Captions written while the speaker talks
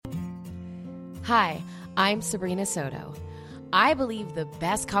Hi, I'm Sabrina Soto. I believe the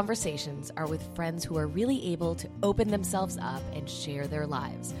best conversations are with friends who are really able to open themselves up and share their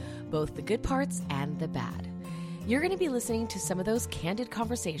lives, both the good parts and the bad. You're going to be listening to some of those candid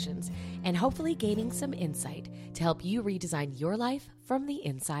conversations and hopefully gaining some insight to help you redesign your life from the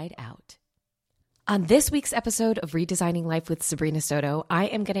inside out. On this week's episode of Redesigning Life with Sabrina Soto, I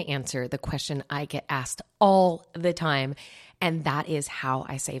am going to answer the question I get asked all the time, and that is how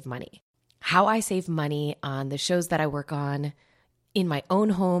I save money. How I save money on the shows that I work on, in my own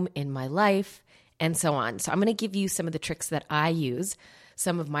home, in my life, and so on. So I'm going to give you some of the tricks that I use,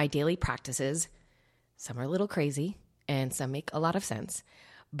 some of my daily practices. Some are a little crazy and some make a lot of sense,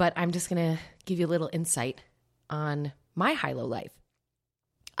 but I'm just going to give you a little insight on my high-low life.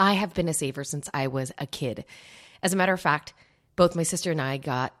 I have been a saver since I was a kid. As a matter of fact, both my sister and I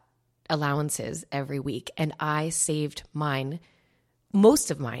got allowances every week, and I saved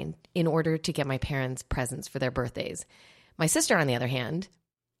most of mine, in order to get my parents presents for their birthdays. My sister, on the other hand,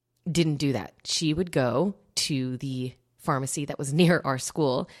 didn't do that. She would go to the pharmacy that was near our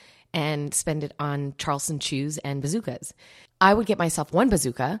school and spend it on Charleston chews and bazookas. I would get myself one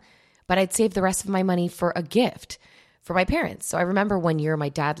bazooka, but I'd save the rest of my money for a gift for my parents. So I remember one year my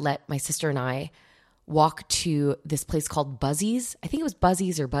dad let my sister and I walk to this place called Buzzies. I think it was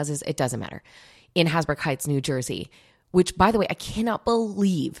Buzzies or Buzzes. It doesn't matter. In Hasbrook Heights, New Jersey, which, by the way, I cannot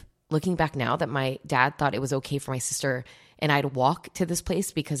believe, looking back now, that my dad thought it was okay for my sister and I to walk to this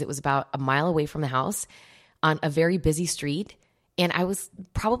place because it was about a mile away from the house on a very busy street. And I was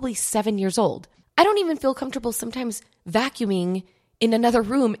probably 7 years old. I don't even feel comfortable sometimes vacuuming in another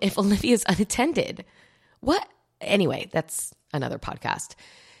room if Olivia's unattended. What? Anyway, that's another podcast.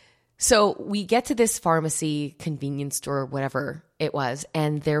 So we get to this pharmacy, convenience store, whatever it was,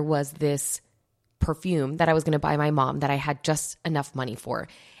 and there was this perfume that I was going to buy my mom that I had just enough money for.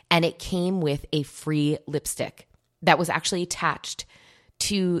 And it came with a free lipstick that was actually attached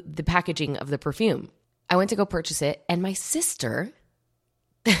to the packaging of the perfume. I went to go purchase it, and my sister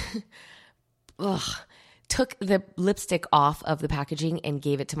took the lipstick off of the packaging and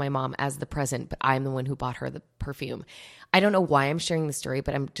gave it to my mom as the present, but I'm the one who bought her the perfume. I don't know why I'm sharing the story,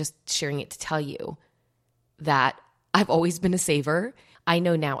 but I'm just sharing it to tell you that I've always been a saver. I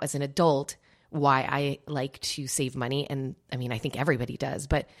know now as an adult why I like to save money. And I mean, I think everybody does.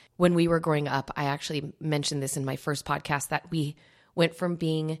 But when we were growing up, I actually mentioned this in my first podcast, that we went from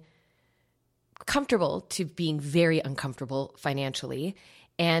being comfortable to being very uncomfortable financially.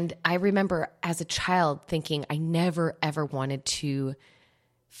 And I remember as a child thinking I never, ever wanted to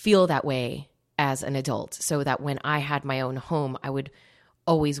feel that way as an adult, so that when I had my own home, I would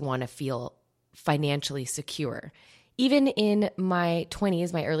always want to feel financially secure. Even in my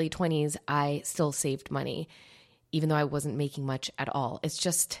 20s, my early 20s, I still saved money, even though I wasn't making much at all. It's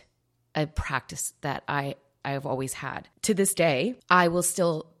just a practice that I've always had. To this day, I will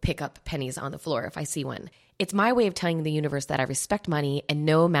still pick up pennies on the floor if I see one. It's my way of telling the universe that I respect money and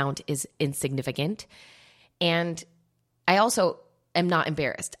no amount is insignificant. And I also am not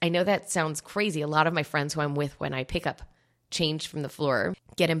embarrassed. I know that sounds crazy. A lot of my friends who I'm with when I pick up change from the floor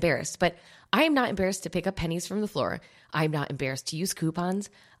get embarrassed, but I am not embarrassed to pick up pennies from the floor. I'm not embarrassed to use coupons.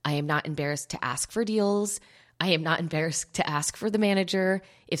 I am not embarrassed to ask for deals. I am not embarrassed to ask for the manager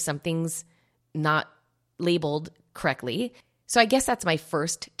if something's not labeled correctly. So I guess that's my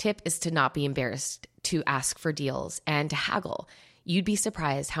first tip, is to not be embarrassed to ask for deals and to haggle. You'd be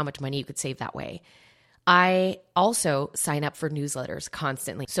surprised how much money you could save that way. I also sign up for newsletters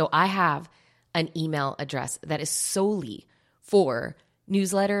constantly. So I have an email address that is solely for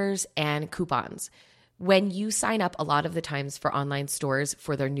newsletters and coupons. When you sign up a lot of the times for online stores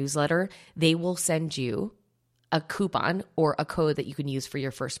for their newsletter, they will send you a coupon or a code that you can use for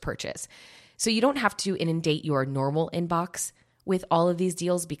your first purchase. So you don't have to inundate your normal inbox with all of these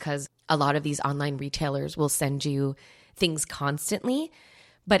deals, because a lot of these online retailers will send you things constantly.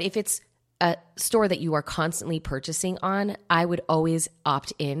 But if it's a store that you are constantly purchasing on, I would always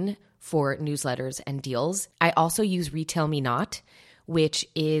opt in for newsletters and deals. I also use Retail Me Not, which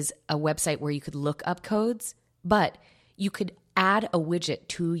is a website where you could look up codes, but you could add a widget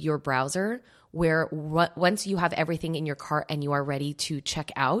to your browser where once you have everything in your cart and you are ready to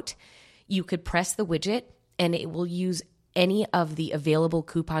check out, you could press the widget and it will use any of the available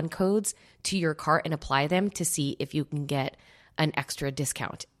coupon codes to your cart and apply them to see if you can get an extra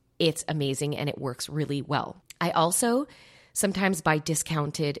discount. It's amazing and it works really well. I also sometimes buy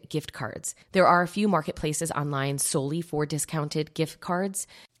discounted gift cards. There are a few marketplaces online solely for discounted gift cards.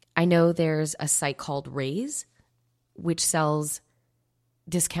 I know there's a site called Raise, which sells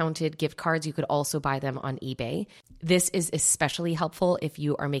discounted gift cards. You could also buy them on eBay. This is especially helpful if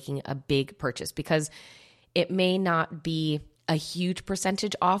you are making a big purchase because it may not be a huge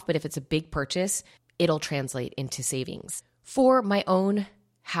percentage off, but if it's a big purchase, it'll translate into savings. For my own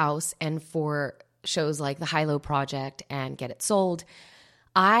house and for shows like The High Low Project and Get It Sold,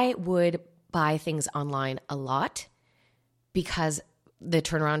 I would buy things online a lot because the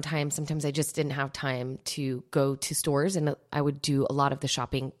turnaround time, sometimes I just didn't have time to go to stores, and I would do a lot of the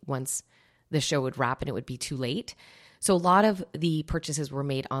shopping once the show would wrap and it would be too late. So a lot of the purchases were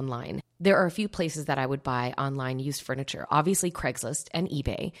made online. There are a few places that I would buy online used furniture, obviously Craigslist and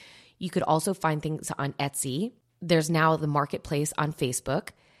eBay. You could also find things on Etsy. There's now the marketplace on Facebook.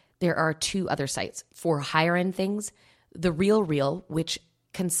 There are 2 other sites for higher end things. The Real Real, which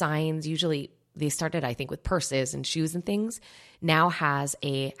consigns, usually they started, I think, with purses and shoes and things, now has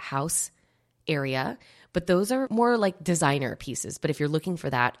a house area, but those are more like designer pieces. But if you're looking for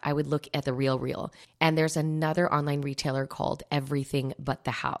that, I would look at the Real Real. And there's another online retailer called Everything But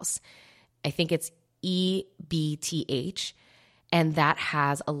the House. I think it's EBTH, and that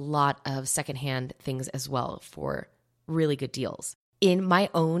has a lot of secondhand things as well for really good deals. In my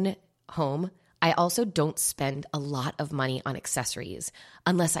own home, I also don't spend a lot of money on accessories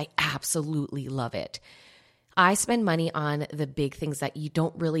unless I absolutely love it. I spend money on the big things that you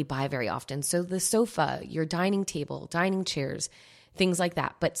don't really buy very often. So the sofa, your dining table, dining chairs, things like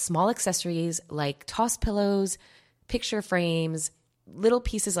that. But small accessories like toss pillows, picture frames, little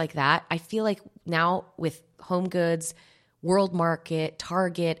pieces like that. I feel like now with Home Goods, World Market,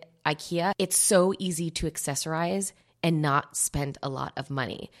 Target, IKEA, it's so easy to accessorize and not spend a lot of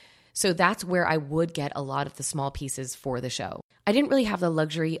money. So that's where I would get a lot of the small pieces for the show. I didn't really have the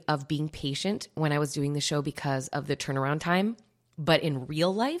luxury of being patient when I was doing the show because of the turnaround time. But in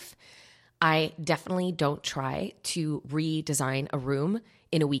real life, I definitely don't try to redesign a room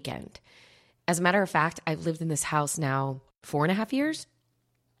in a weekend. As a matter of fact, I've lived in this house now 4.5 years,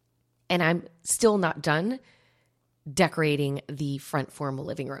 and I'm still not done decorating the front formal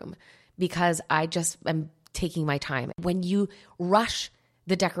living room because I just am taking my time. When you rush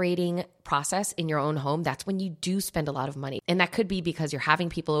the decorating process in your own home, that's when you do spend a lot of money. And that could be because you're having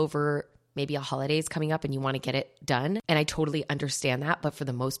people over, maybe a holiday's coming up and you want to get it done. And I totally understand that. But for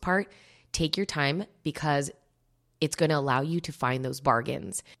the most part, take your time because it's going to allow you to find those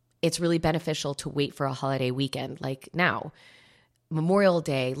bargains. It's really beneficial to wait for a holiday weekend like now. Memorial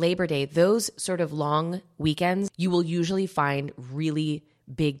Day, Labor Day, those sort of long weekends, you will usually find really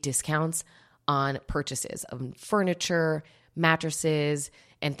big discounts on purchases of furniture, mattresses,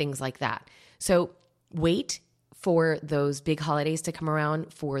 and things like that. So wait for those big holidays to come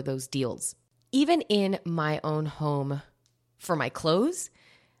around for those deals. Even in my own home for my clothes,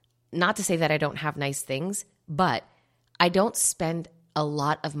 not to say that I don't have nice things, but I don't spend a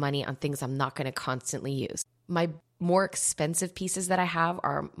lot of money on things I'm not going to constantly use. My more expensive pieces that I have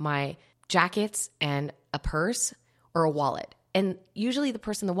are my jackets and a purse or a wallet. And usually the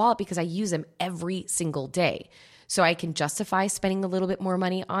purse and the wallet because I use them every single day. So I can justify spending a little bit more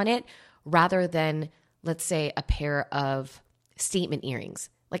money on it rather than, let's say, a pair of statement earrings.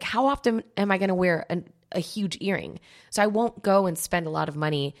 Like how often am I going to wear a huge earring? So I won't go and spend a lot of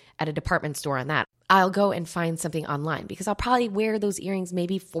money at a department store on that. I'll go and find something online because I'll probably wear those earrings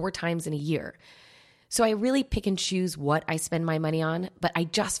maybe 4 times in a year. So I really pick and choose what I spend my money on. But I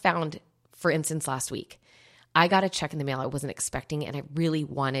just found, for instance, last week, I got a check in the mail I wasn't expecting, and I really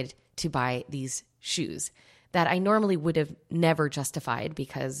wanted to buy these shoes that I normally would have never justified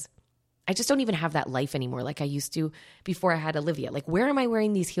because I just don't even have that life anymore like I used to before I had Olivia. Like, where am I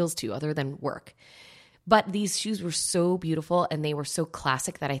wearing these heels to other than work? But these shoes were so beautiful and they were so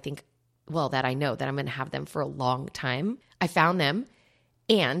classic that I think, well, that I know that I'm going to have them for a long time. I found them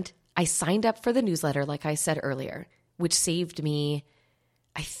and I signed up for the newsletter, like I said earlier, which saved me,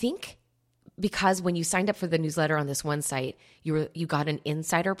 I think, because when you signed up for the newsletter on this one site, you got an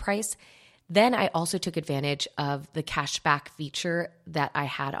insider price. Then I also took advantage of the cashback feature that I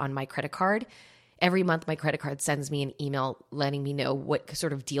had on my credit card. Every month, my credit card sends me an email letting me know what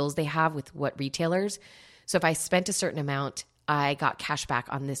sort of deals they have with what retailers. So if I spent a certain amount, I got cashback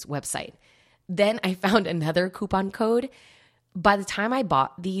on this website. Then I found another coupon code. By the time I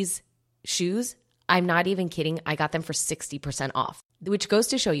bought these shoes, I'm not even kidding, I got them for 60% off, which goes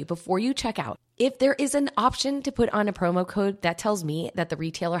to show you before you check out, if there is an option to put on a promo code, that tells me that the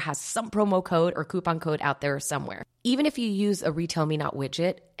retailer has some promo code or coupon code out there somewhere. Even if you use a Retail Me Not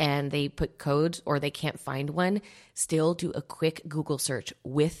widget and they put codes or they can't find one, still do a quick Google search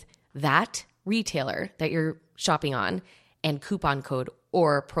with that retailer that you're shopping on and coupon code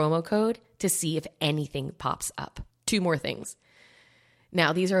or promo code to see if anything pops up. 2 more things.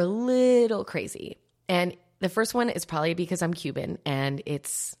 Now, these are a little crazy. And The first one is probably because I'm Cuban and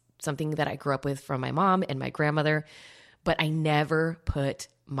it's something that I grew up with from my mom and my grandmother, but I never put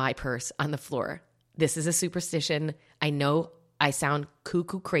my purse on the floor. This is a superstition. I know I sound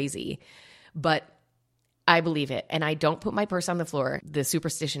cuckoo crazy, but I believe it. And I don't put my purse on the floor. The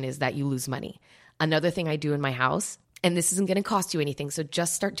superstition is that you lose money. Another thing I do in my house, and this isn't going to cost you anything, so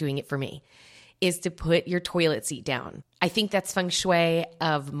just start doing it for me, is to put your toilet seat down. I think that's feng shui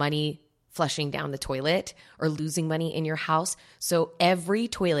of money flushing down the toilet or losing money in your house. So every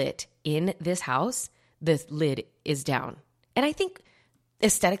toilet in this house, the lid is down. And I think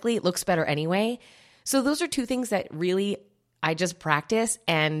aesthetically it looks better anyway. So those are two things that really I just practice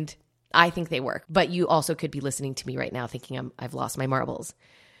and I think they work. But you also could be listening to me right now thinking I've lost my marbles,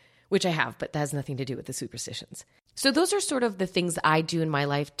 which I have, but that has nothing to do with the superstitions. So those are sort of the things I do in my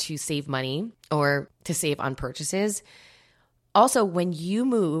life to save money or to save on purchases. Also, when you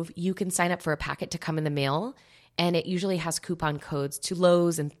move, you can sign up for a packet to come in the mail, and it usually has coupon codes to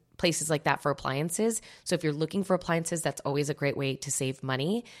Lowe's and places like that for appliances. So if you're looking for appliances, that's always a great way to save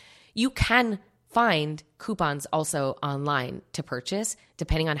money. You can find coupons also online to purchase.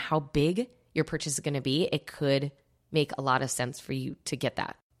 Depending on how big your purchase is going to be, it could make a lot of sense for you to get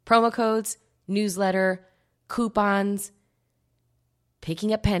that. Promo codes, newsletter, coupons,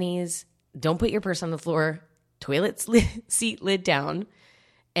 picking up pennies, don't put your purse on the floor, toilet seat lid down,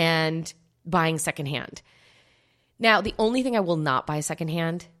 and buying secondhand. Now, the only thing I will not buy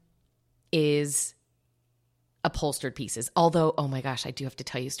secondhand is upholstered pieces. Although, oh my gosh, I do have to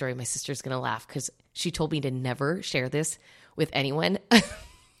tell you a story. My sister's going to laugh because she told me to never share this with anyone.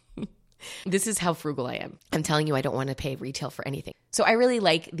 This is how frugal I am. I'm telling you, I don't want to pay retail for anything. So I really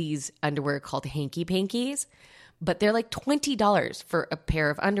like these underwear called hanky pankies, but they're like $20 for a pair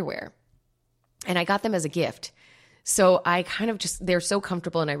of underwear. And I got them as a gift. So I kind of they're so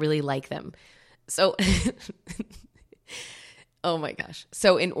comfortable and I really like them. So, oh my gosh.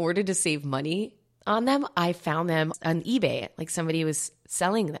 So in order to save money on them, I found them on eBay. Like somebody was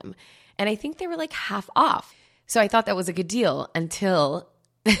selling them. And I think they were like half off. So I thought that was a good deal until,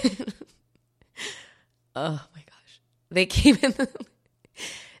 oh my gosh, they came in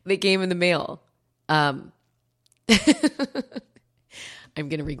the mail. I'm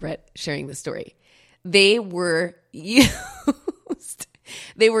going to regret sharing the story. They were used.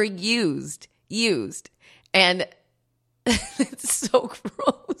 They were used. And it's so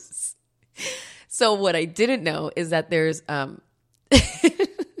gross. So what I didn't know is that there's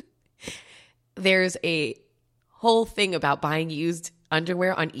there's a whole thing about buying used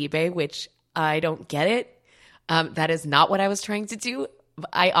underwear on eBay, which I don't get it. That is not what I was trying to do.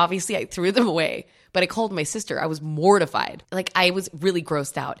 I threw them away, but I called my sister. I was mortified. Like I was really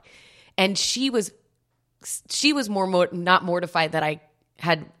grossed out. And she was not mortified that I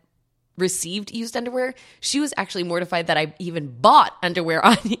had received used underwear. She was actually mortified that I even bought underwear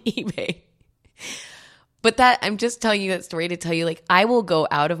on eBay. But I'm just telling you that story to tell you, like, I will go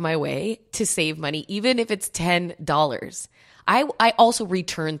out of my way to save money, even if it's $10. I also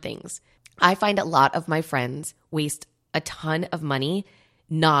return things. I find a lot of my friends waste a ton of money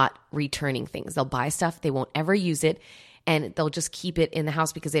not returning things. They'll buy stuff, they won't ever use it, and they'll just keep it in the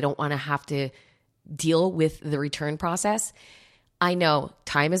house because they don't want to have to deal with the return process. I know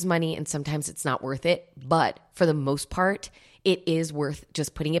time is money and sometimes it's not worth it, but for the most part, it is worth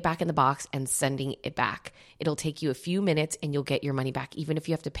just putting it back in the box and sending it back. It'll take you a few minutes and you'll get your money back, even if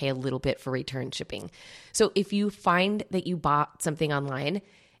you have to pay a little bit for return shipping. So if you find that you bought something online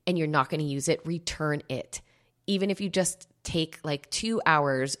and you're not going to use it, return it. Even if you just take like 2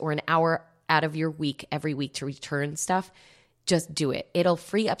 hours or an hour out of your week every week to return stuff, just do it. It'll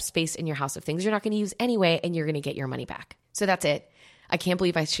free up space in your house of things you're not going to use anyway, and you're going to get your money back. So that's it. I can't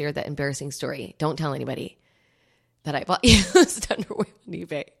believe I shared that embarrassing story. Don't tell anybody that I bought used underwear on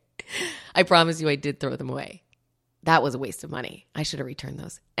eBay. I promise you I did throw them away. That was a waste of money. I should have returned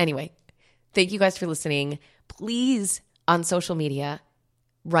those. Anyway, thank you guys for listening. Please, on social media,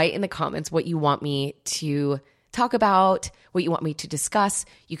 write in the comments what you want me to talk about, what you want me to discuss.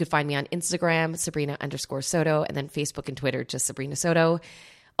 You could find me on Instagram, Sabrina_Soto, and then Facebook and Twitter, just Sabrina Soto.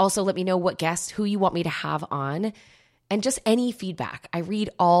 Also, let me know what guests, who you want me to have on, and just any feedback. I read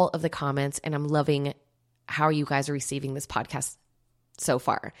all of the comments, and I'm loving how you guys are receiving this podcast so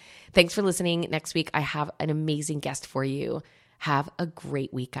far. Thanks for listening. Next week, I have an amazing guest for you. Have a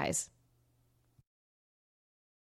great week, guys.